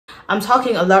I'm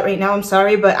talking a lot right now, I'm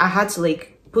sorry, but I had to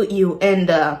like put you in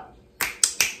the,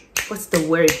 what's the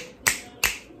word?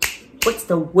 What's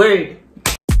the word?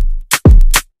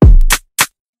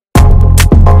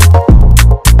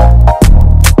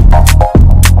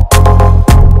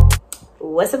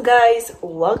 What's up guys,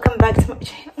 welcome back to my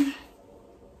channel.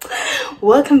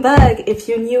 Welcome back. If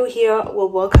you're new here, well,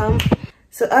 welcome.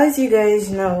 So as you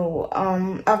guys know,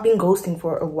 I've been ghosting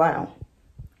for a while.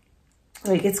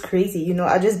 Like, it's crazy, you know.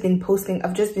 I've just been posting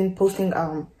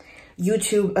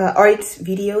YouTube art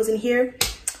videos in here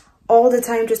all the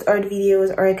time, just art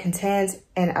videos, art content,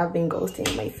 and I've been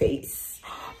ghosting my face.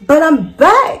 But I'm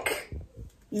back.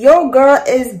 Your girl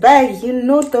is back. You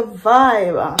know the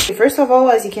vibe. First of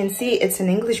all, as you can see, it's an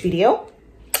English video.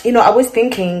 You know, I was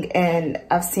thinking, and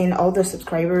I've seen all the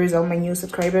subscribers, all my new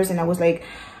subscribers, and I was like,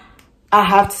 I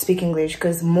have to speak English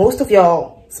because most of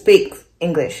y'all speak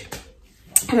English.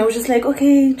 And I was just like,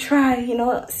 okay, try, you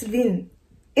know, Sylvine.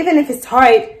 Even if it's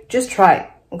hard, just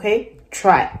try, okay?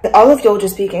 Try. All of y'all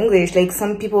just speak English. Like,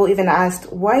 some people even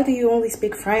asked, why do you only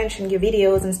speak French in your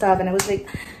videos and stuff? And I was like,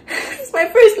 it's my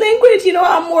first language, you know,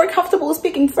 I'm more comfortable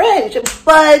speaking French.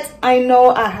 But I know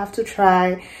I have to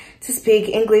try to speak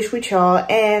English with y'all,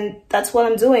 and that's what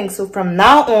I'm doing. So from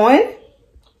now on,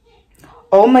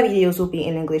 all my videos will be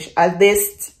in English. At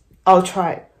least I'll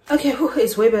try. Okay,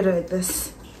 it's way better like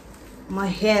this. My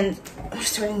hands are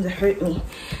starting to hurt me.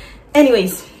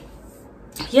 Anyways,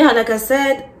 yeah, like I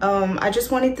said, I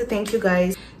just wanted to thank you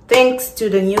guys. Thanks to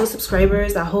the new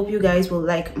subscribers. I hope you guys will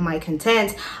like my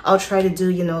content. I'll try to do,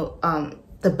 you know,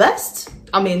 the best.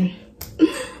 I mean,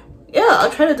 yeah,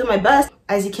 I'll try to do my best.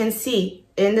 As you can see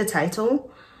in the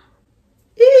title,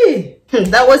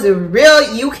 that was a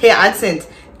real UK accent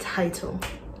title.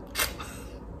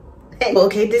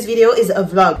 Okay, this video is a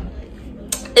vlog.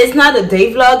 It's not a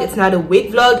day vlog, it's not a week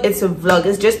vlog, it's a vlog.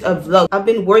 It's just a vlog. I've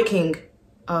been working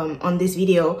on this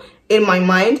video in my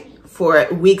mind for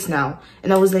weeks now,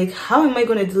 and I was like, how am I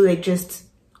gonna do like just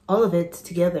all of it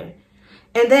together?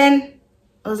 And then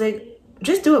I was like,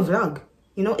 just do a vlog.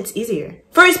 You know, it's easier.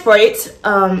 First part,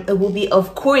 it will be,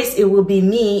 of course, it will be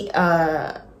me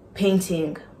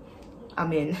painting. I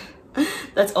mean,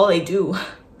 that's all I do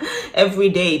every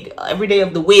day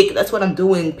of the week. That's what I'm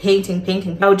doing,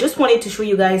 painting. I just wanted to show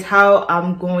you guys how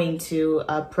I'm going to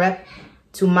prep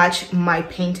to match my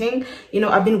painting. You know,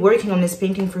 I've been working on this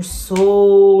painting for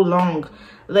so long.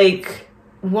 Like,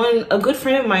 a good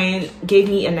friend of mine gave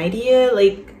me an idea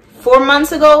like 4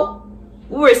 months ago.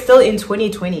 We were still in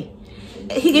 2020.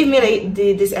 He gave me like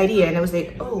this idea, and I was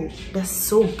like, oh, that's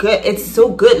so good. It's so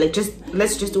good. Like,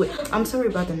 let's just do it. I'm sorry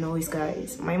about the noise,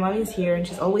 guys. My mom is here and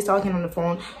she's always talking on the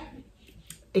phone.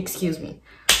 Excuse me.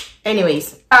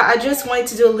 Anyways, I just wanted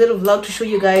to do a little vlog to show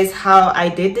you guys how I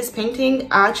did this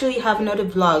painting. I actually have another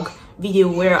vlog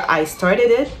video where I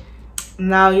started it.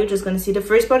 Now you're just gonna see the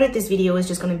first part of this video is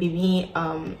just gonna be me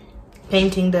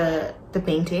painting the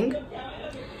painting.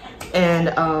 And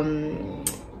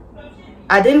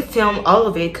I didn't film all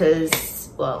of it because,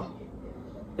 well,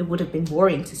 it would have been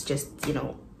boring to just, you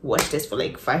know, watch this for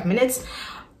like 5 minutes.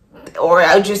 Or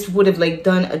I just would have like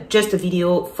done just a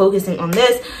video focusing on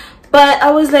this. But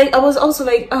I was also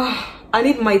like, oh, I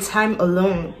need my time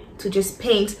alone to just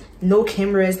paint. No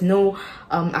cameras, no,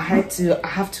 I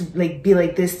have to like be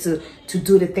like this to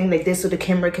do the thing like this so the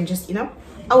camera can just, you know.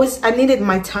 I needed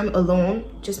my time alone,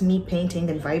 just me painting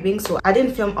and vibing. So I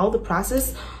didn't film all the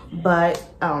process, but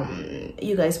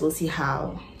you guys will see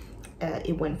how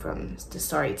it went from the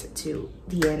start to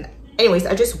the end. Anyways,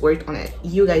 I just worked on it.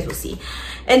 You guys will see.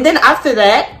 And then after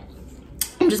that,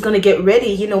 I'm just gonna get ready,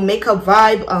 you know, makeup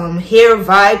vibe, hair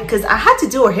vibe, because I had to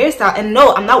do a hairstyle. And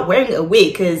no, I'm not wearing a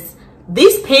wig because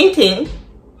this painting,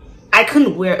 I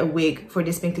couldn't wear a wig for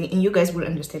this painting, and you guys would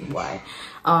understand why.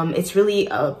 It's really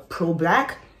pro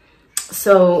black,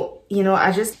 so you know,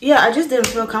 I just didn't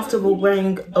feel comfortable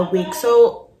wearing a wig.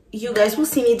 So you guys will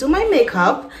see me do my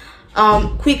makeup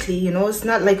quickly, you know. It's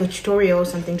not like a tutorial or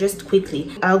something, just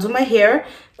quickly. I'll do my hair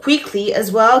quickly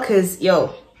as well, because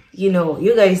yo, you know,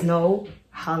 you guys know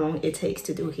how long it takes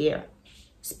to do hair,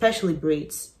 especially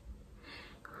braids.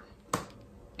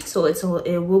 So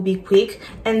it will be quick.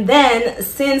 And then,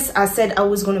 since I said I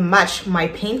was gonna match my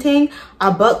painting,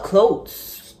 I bought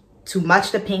clothes to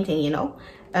match the painting, you know.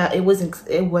 It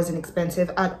wasn't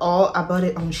expensive at all. I bought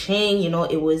it on Shein, you know.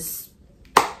 It was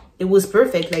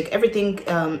perfect. Like, everything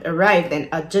arrived, and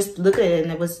I just looked at it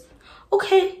and it was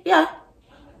okay. Yeah,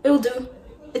 it will do.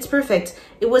 It's perfect.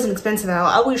 It wasn't expensive at all.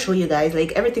 I will show you guys.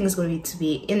 Like, everything is going to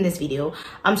be in this video.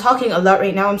 I'm talking a lot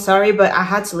right now, I'm sorry, but I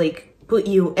had to like put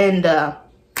you in the,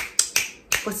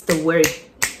 what's the word?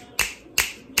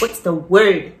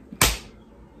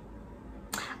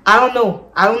 I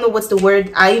don't know what's the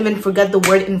word. I even forgot the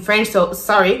word in French, so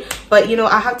sorry, but you know,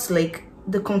 I have to like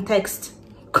the context.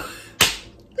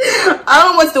 I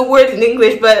don't know what's the word in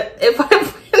English, but if I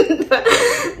put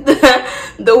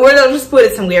the word, I'll just put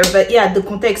it somewhere. But yeah, the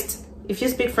context. If you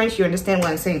speak French, you understand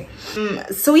what I'm saying.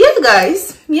 So yeah,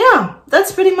 guys, yeah,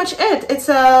 that's pretty much it. It's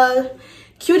a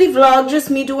cutie vlog, just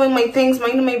me doing my things,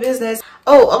 minding my business.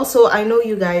 Oh, also, I know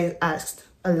you guys asked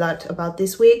a lot about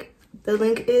this wig. The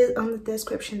link is on the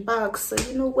description box, so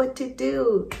you know what to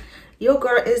do. Your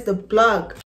girl is the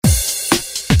blog.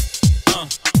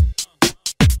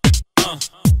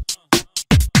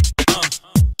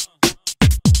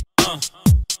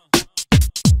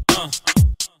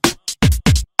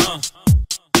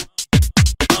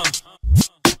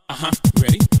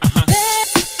 Ready?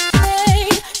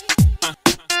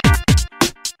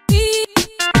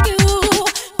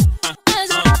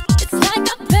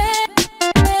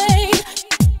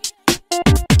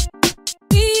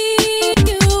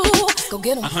 Go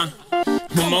get 'em.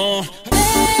 Come on.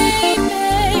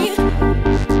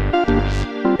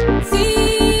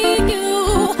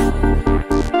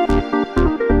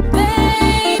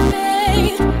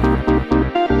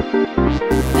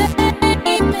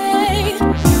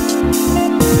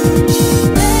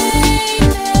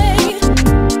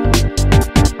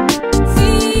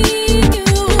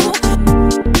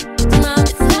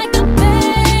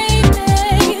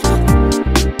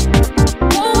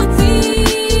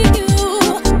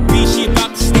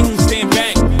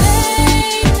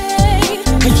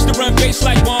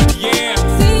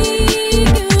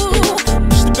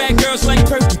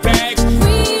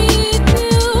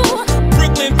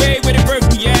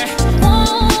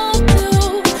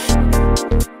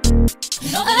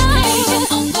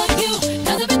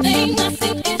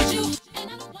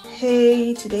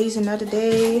 Hey, today's another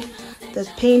day. The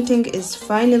painting is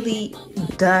finally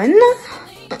done.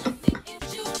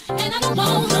 And I don't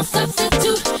want no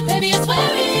substitute. Baby, I swear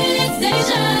it's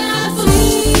deja vu.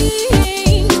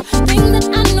 Things that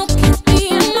I know can't be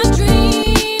in my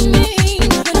dreaming.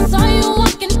 When I saw you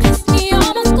walking past me,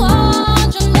 almost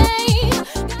called your name.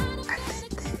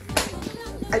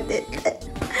 I did that.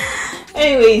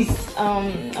 Anyways,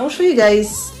 I'll show you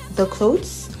guys the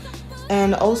clothes,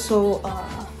 and also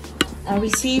I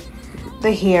received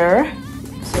the hair,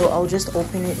 so I'll just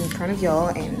open it in front of y'all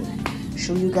and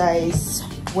show you guys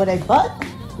what I bought.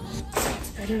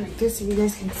 It's better like this so you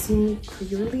guys can see me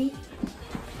clearly.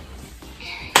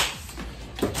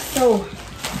 So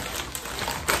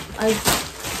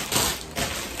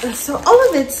all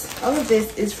of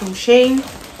this is from Shein.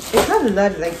 It's not a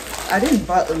lot, like I didn't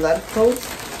buy a lot of clothes.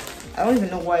 I don't even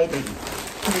know why they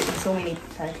put it in so many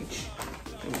packages.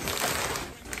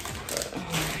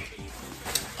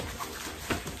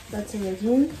 That's a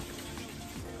legging.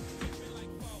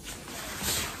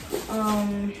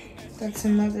 That's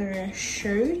another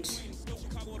shirt,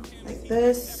 like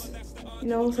this. You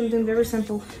know, something very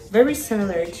simple, very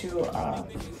similar to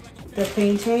the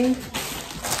painting.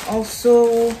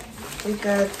 Also, we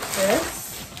got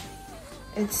this.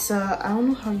 It's I don't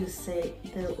know how you say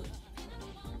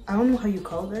I don't know how you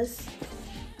call this.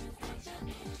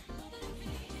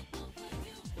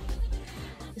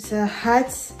 It's a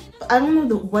hat. I don't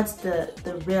know what's the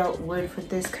real word for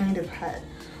this kind of hat,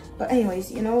 but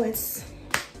anyways, you know, it's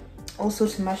also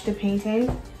to match the painting.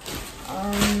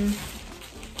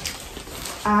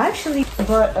 I actually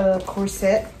bought a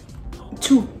corset,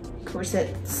 2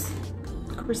 corsets.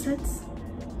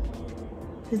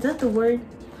 Is that the word?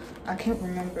 I can't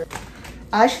remember.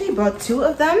 I actually bought 2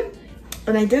 of them,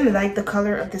 but I didn't like the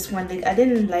color of this one. Like, I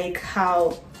didn't like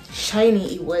how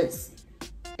shiny it was.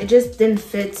 It just didn't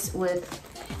fit with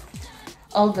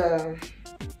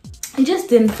it just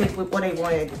didn't fit with what I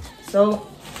wanted. So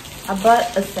I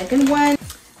bought a second one,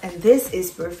 and this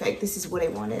is perfect. This is what I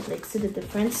wanted. Like, see the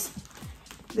difference?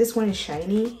 This one is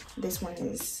shiny, this one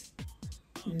is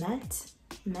matte.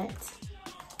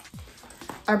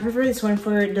 I prefer this one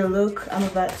for the look I'm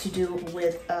about to do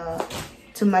with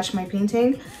to match my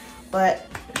painting, but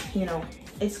you know,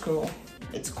 it's cool.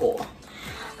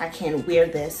 I can wear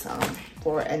this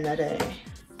for another,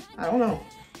 I don't know.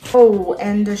 Oh,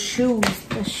 and the shoe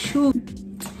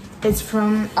is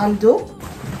from Aldo.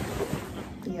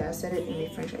 Yeah, I said it in a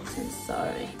French accent,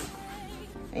 sorry.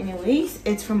 Anyways,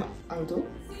 it's from Aldo.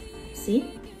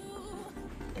 See?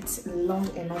 It's long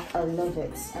enough. I love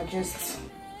it. I love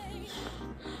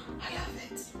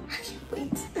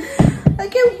it. I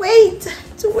can't wait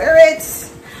to wear it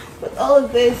with all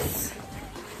of this.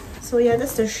 So yeah,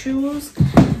 that's the shoes.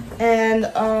 And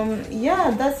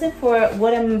yeah, that's it for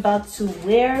what I'm about to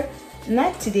wear.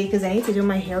 Not today, because I need to do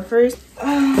my hair first.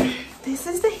 This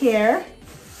is the hair.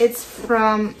 It's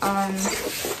from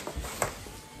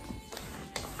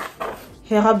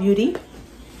Hair Beauty.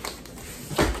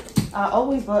 I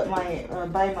always buy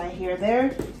my hair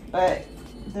there, but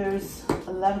there's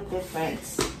a lot of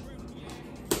difference.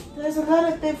 There's a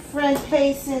lot of different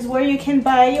places where you can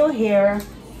buy your hair.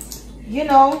 You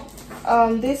know,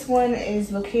 this one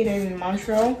is located in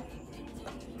Montreal,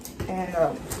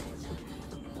 and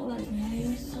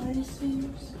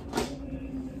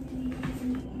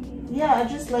yeah, I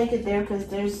just like it there because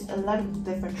there's a lot of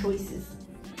different choices.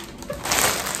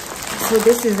 So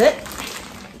this is it.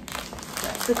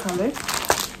 That's the color.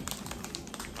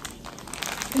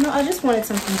 You know, I just wanted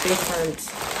something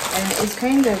different, and it's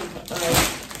kind of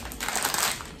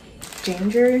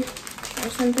ginger or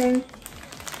something.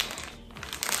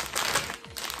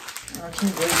 Oh, I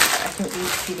can't wait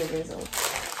to see the result.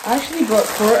 I actually bought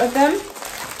 4 of them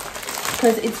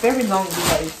because it's very long, you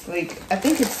guys. Like, I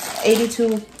think it's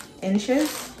 82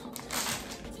 inches.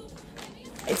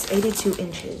 It's 82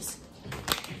 inches.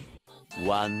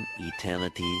 One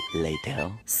eternity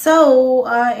later. So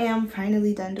I am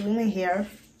finally done doing my hair.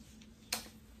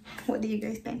 What do you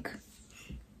guys think?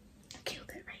 I killed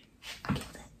it, right? I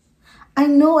killed it. I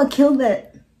know I killed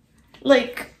it.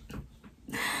 Like,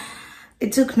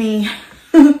 it took me,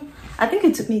 I think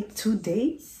it took me 2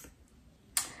 days.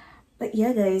 But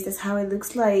yeah, guys, that's how it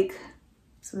looks like.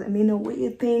 So let me know what you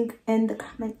think in the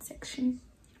comment section.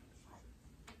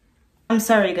 I'm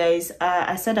sorry, guys.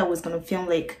 I said I was gonna film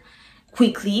like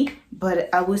quickly, but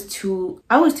I was too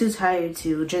tired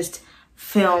to just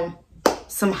film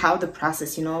somehow the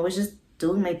process, you know. I was just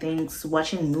doing my things,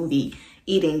 watching a movie,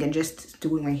 eating, and just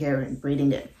doing my hair and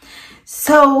braiding it.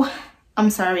 So I'm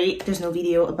sorry there's no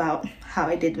video about how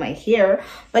I did my hair,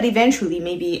 but eventually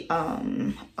maybe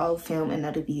I'll film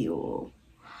another video,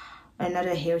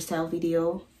 another hairstyle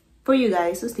video for you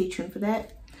guys, so stay tuned for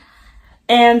that.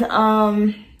 And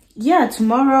yeah,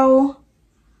 tomorrow,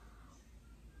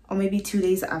 or maybe 2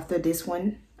 days after this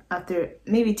one,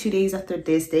 maybe 2 days after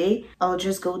this day, I'll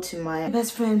just go to my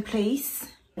best friend's place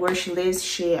where she lives.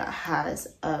 She has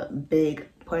a big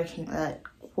parking lot,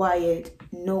 quiet,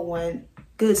 no one,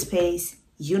 good space,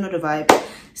 you know the vibe.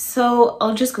 So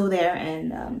I'll just go there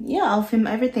and yeah, I'll film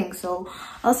everything. So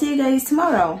I'll see you guys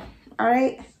tomorrow. All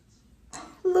right,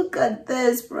 look at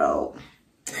this, bro.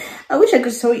 I wish I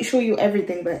could show you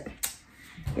everything, but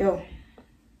yo,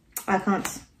 I can't.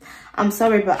 I'm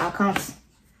sorry, but I can't.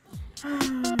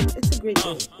 It's a great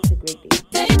day. It's a great day.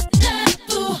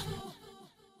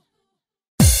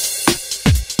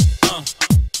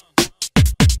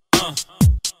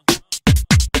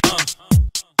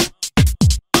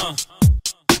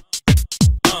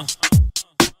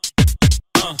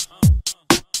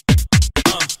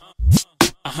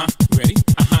 Ready?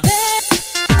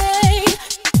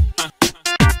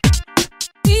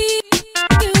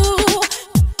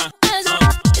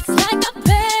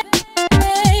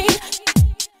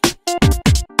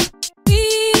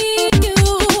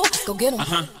 Get 'em.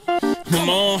 Come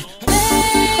on.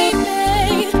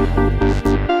 Baby,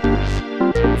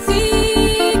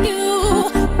 see you.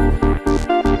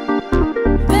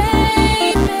 Baby,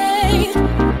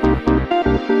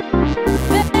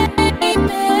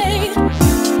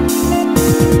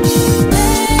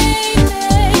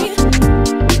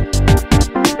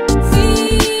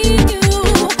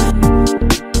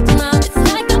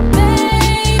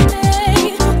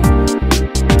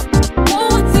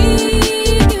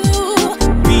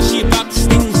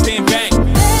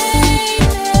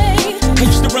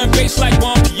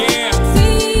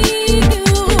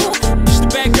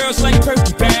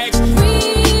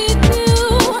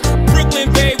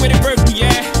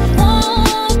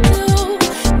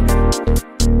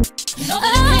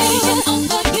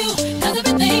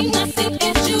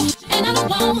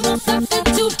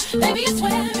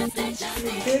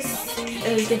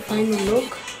 is the final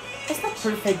look. It's not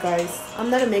perfect, guys. I'm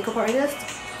not a makeup artist,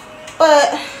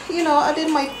 but you know, I did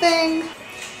my thing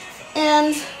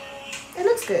and it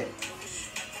looks good.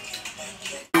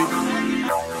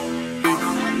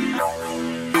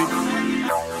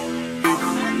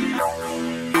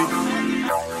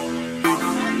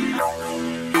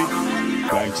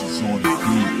 Pics is on the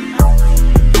beat.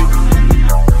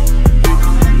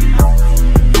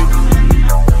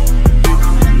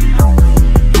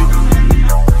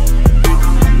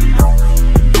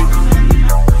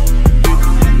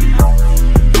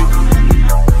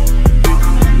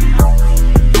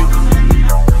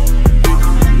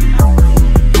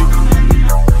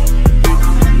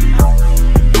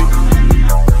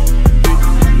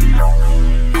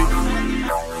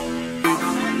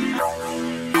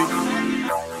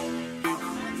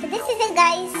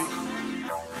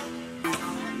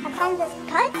 kind of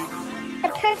cut. The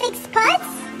perfect cut.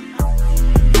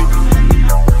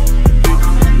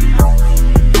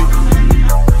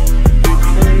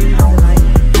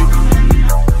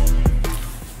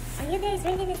 Are you guys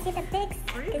ready to see the pics?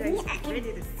 Are you guys ready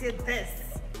to see this?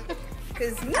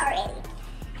 Because me, Already.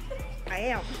 I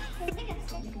am.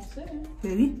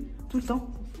 Baby, tout le temps.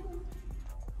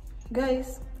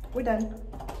 Guys, we're done.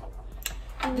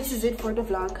 This is it for the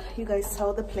vlog. You guys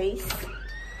saw the place.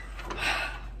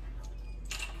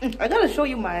 I gotta show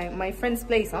you my friend's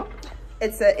place, huh?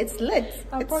 It's lit.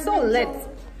 It's so lit.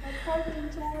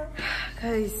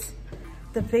 Guys,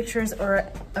 the pictures are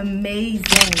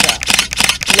amazing.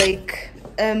 Like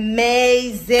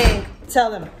amazing. Tell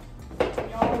them.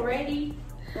 Y'all ready?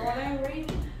 Y'all ready?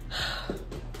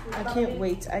 I can't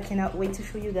wait. I cannot wait to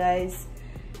show you guys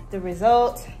the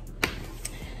result.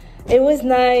 It was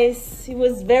nice. It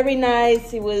was very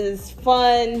nice. It was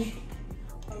fun.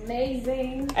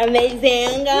 Amazing.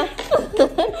 Amazing.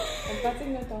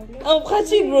 En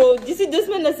pratique, bro. D'ici 2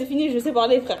 semaines, là, c'est fini. Je sais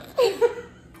parler, frère.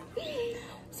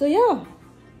 So, yeah.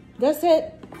 That's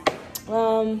it.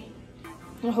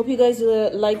 I hope you guys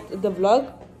liked the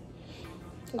vlog.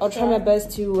 I'll try my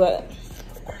best to...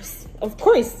 of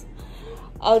course.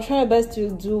 I'll try my best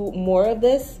to do more of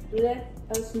this. Let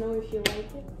us know if you like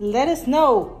it. Let us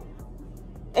know.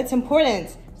 It's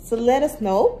important. So let us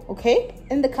know, okay?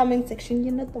 In the comment section,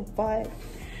 you know the vibe.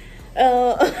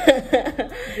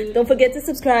 Don't forget to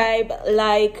subscribe,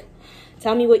 like,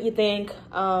 tell me what you think.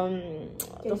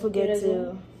 Don't forget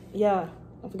to,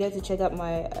 don't forget to check out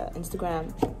my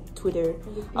Instagram, Twitter.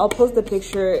 I'll post the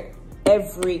picture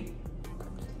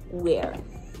everywhere.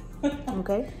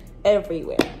 Okay?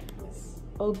 Everywhere.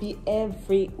 I'll be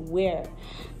everywhere.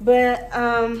 But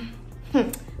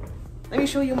let me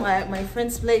show you my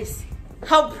friend's place.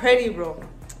 How pretty, bro.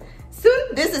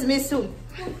 Soon, this is me soon.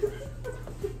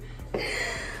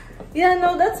 Yeah,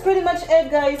 no, that's pretty much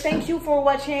it, guys. Thank you for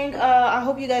watching. I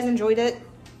hope you guys enjoyed it.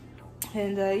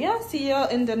 And yeah, see you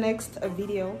in the next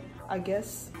video, I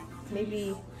guess.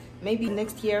 Maybe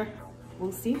next year.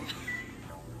 We'll see.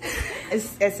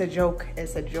 It's a joke.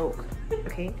 It's a joke.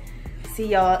 Okay. See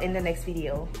y'all in the next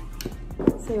video.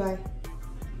 Say bye.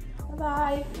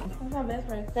 Bye. That's my best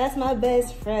friend. That's my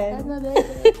best friend. That's my best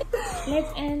friend.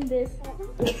 Let's end this.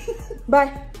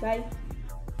 Bye. Bye.